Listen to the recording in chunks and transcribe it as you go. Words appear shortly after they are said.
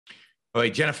All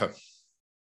right, Jennifer.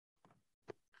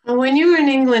 When you were in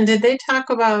England, did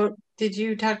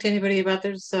you talk to anybody about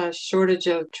there's a shortage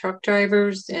of truck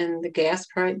drivers and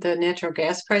the natural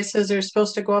gas prices are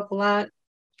supposed to go up a lot?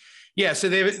 Yeah, so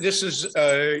this is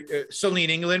certainly in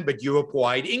England, but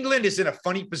Europe-wide. England is in a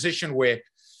funny position where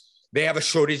they have a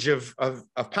shortage of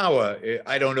power.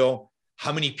 I don't know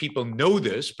how many people know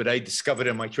this, but I discovered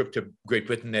on my trip to Great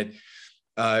Britain that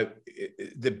uh,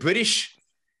 the British,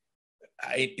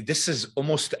 this is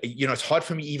almost, it's hard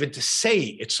for me even to say.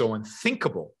 It's so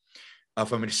unthinkable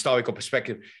from a historical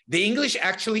perspective. The English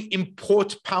actually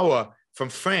import power from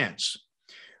France,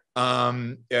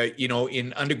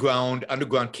 in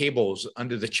underground cables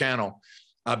under the channel,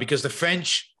 because the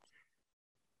French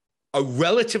are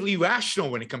relatively rational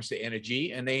when it comes to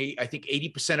energy, and I think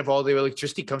 80% of all their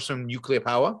electricity comes from nuclear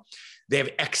power. They have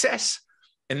excess,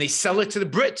 and they sell it to the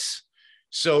Brits.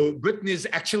 So Britain is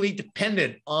actually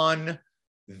dependent on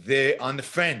the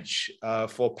French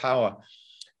for power.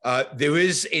 There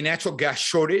is a natural gas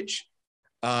shortage.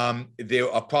 There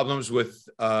are problems with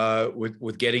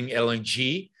getting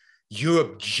LNG.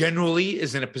 Europe generally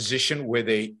is in a position where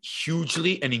they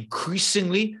hugely and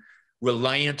increasingly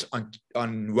reliant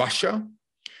on Russia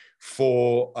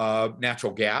for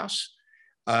natural gas.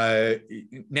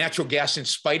 Natural gas, in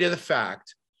spite of the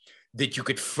fact that you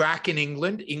could frack in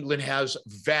England. England has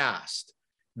vast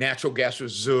natural gas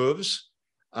reserves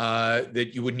that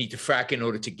you would need to frack in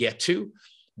order to get to.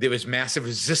 There is massive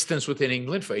resistance within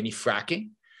England for any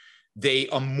fracking. They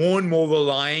are more and more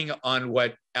relying on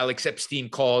what Alex Epstein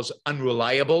calls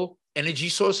unreliable energy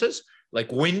sources,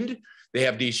 like wind. They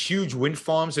have these huge wind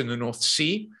farms in the North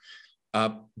Sea.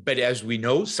 But as we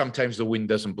know, sometimes the wind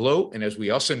doesn't blow. And as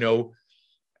we also know,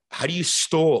 how do you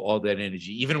store all that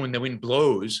energy? Even when the wind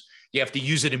blows, you have to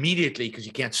use it immediately because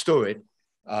you can't store it.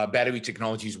 Battery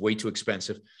technology is way too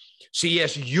expensive. So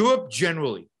yes, Europe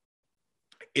generally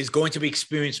is going to be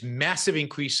experiencing massive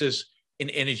increases in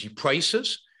energy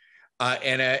prices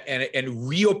and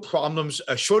real problems,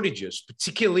 shortages,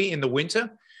 particularly in the winter.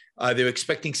 They're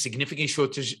expecting significant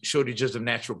shortages of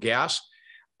natural gas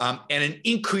and an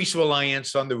increased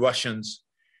reliance on the Russians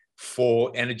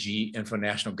for energy and for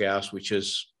national gas, which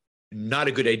is not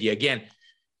a good idea. Again,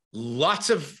 lots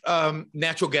of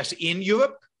natural gas in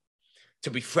Europe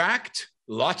to be fracked,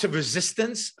 lots of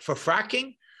resistance for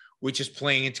fracking, which is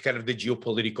playing into kind of the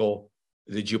geopolitical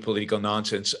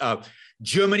nonsense.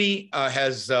 Germany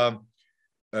has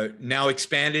now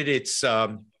expanded its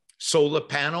solar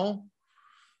panel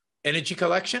energy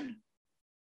collection.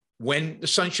 When the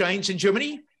sun shines in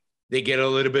Germany, they get a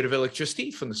little bit of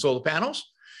electricity from the solar panels.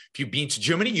 If you've been to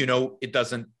Germany, you know it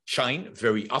doesn't shine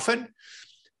very often.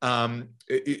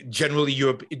 Generally,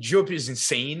 Europe is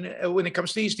insane when it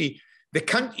comes to these. The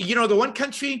one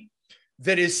country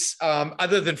that is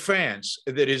other than France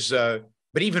that is,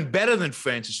 but even better than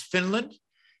France is Finland.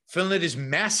 Finland is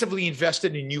massively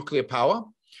invested in nuclear power.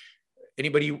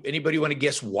 Anybody want to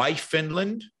guess why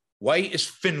Finland? Why is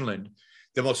Finland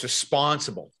the most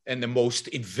responsible and the most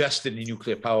invested in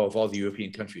nuclear power of all the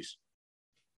European countries?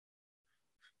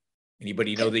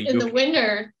 Anybody know the in the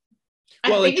winter?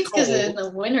 Well, I think it's because in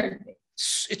the winter.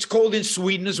 It's cold in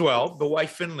Sweden as well, but why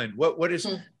Finland? What is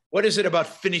it about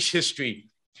Finnish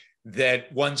history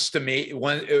that wants to make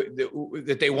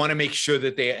that they want to make sure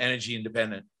that they are energy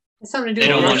independent? It's something to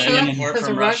do with Russia because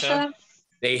of Russia.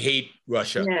 They hate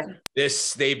Russia. Yeah.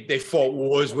 They fought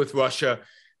wars with Russia.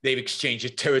 They've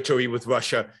exchanged territory with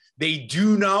Russia. They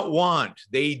do not want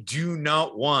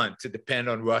to depend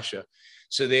on Russia.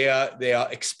 So they are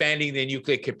expanding their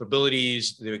nuclear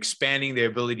capabilities. They're expanding their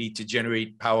ability to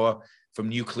generate power from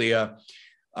nuclear.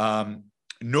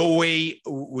 Norway,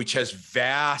 which has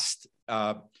vast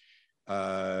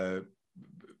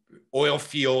oil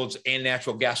fields and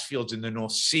natural gas fields in the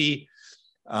North Sea,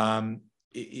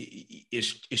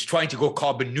 is trying to go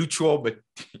carbon neutral. But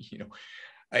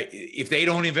if they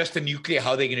don't invest in nuclear,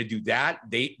 how are they going to do that?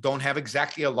 They don't have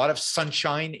exactly a lot of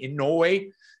sunshine in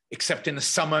Norway, except in the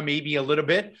summer, maybe a little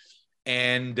bit.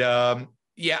 And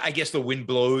I guess the wind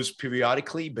blows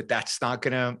periodically, but that's not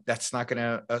gonna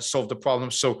solve the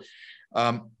problem. So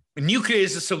nuclear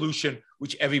is a solution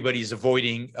which everybody is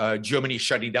avoiding. Germany is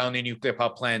shutting down their nuclear power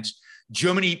plants.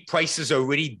 Germany prices are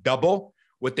already double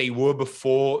what they were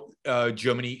before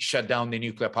Germany shut down their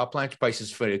nuclear power plants,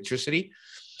 prices for electricity.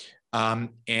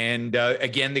 Again, there are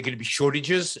going to be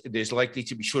shortages. There's likely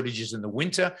to be shortages in the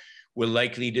winter. We're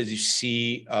likely to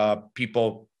see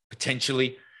people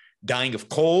potentially dying of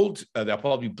cold. They'll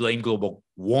probably blame global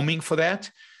warming for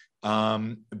that.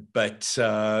 But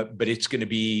it's going to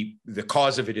be, the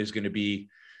cause of it is going to be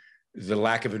the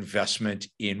lack of investment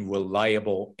in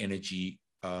reliable energy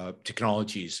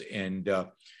technologies. And,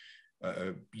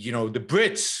 the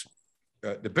Brits,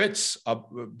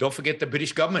 don't forget the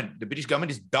British government. The British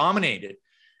government is dominated,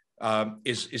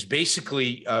 is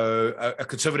basically a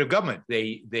conservative government.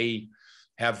 They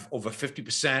have over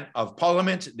 50% of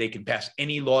parliament. They can pass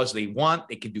any laws they want.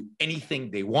 They can do anything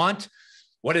they want.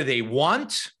 What do they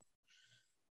want?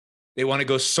 They want to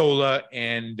go solar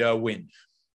and wind.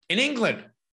 In England,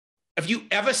 have you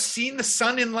ever seen the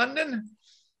sun in London?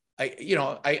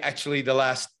 I actually,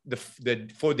 the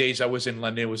 4 days I was in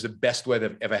London, it was the best weather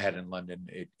I've ever had in London.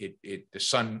 The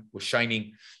sun was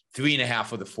shining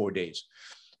 3.5 of the 4 days,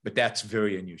 but that's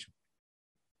very unusual.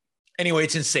 Anyway,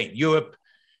 it's insane. Europe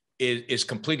is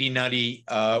completely nutty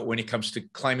when it comes to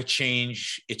climate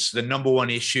change. It's the #1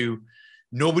 issue.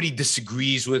 Nobody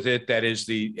disagrees with it. That is,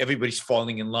 everybody's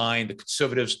falling in line. The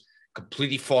conservatives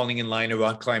completely falling in line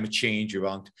around climate change,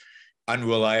 around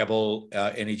unreliable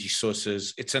energy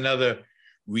sources. It's another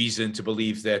reason to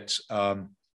believe that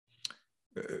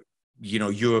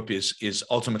Europe is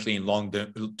ultimately in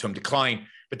long-term decline.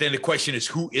 But then the question is,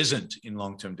 who isn't in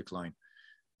long-term decline?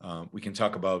 We can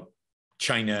talk about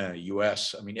China,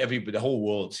 US. I mean, the whole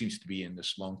world seems to be in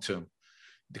this long-term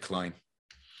decline.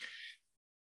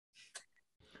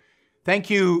 Thank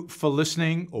you for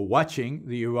listening or watching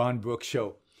the Yaron Brook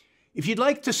Show. If you'd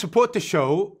like to support the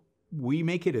show, we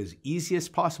make it as easy as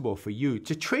possible for you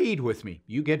to trade with me.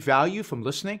 You get value from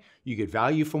listening. You get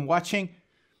value from watching.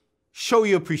 Show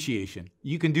your appreciation.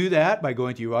 You can do that by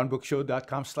going to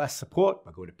yaronbrookshow.com/support,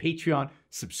 by going to Patreon,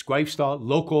 Subscribestar,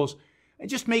 Locals, and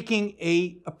just making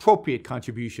a appropriate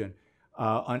contribution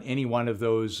on any one of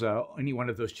those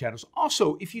channels.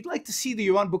 Also, if you'd like to see the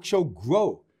Yaron Brook Show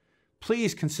grow,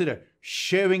 please consider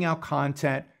sharing our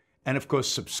content and, of course,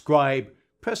 subscribe.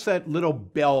 Press that little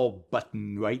bell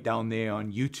button right down there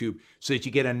on YouTube so that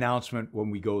you get an announcement when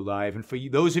we go live. And for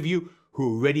those of you who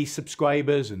are already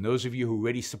subscribers and those of you who are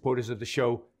already supporters of the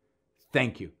show,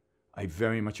 thank you. I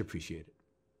very much appreciate it.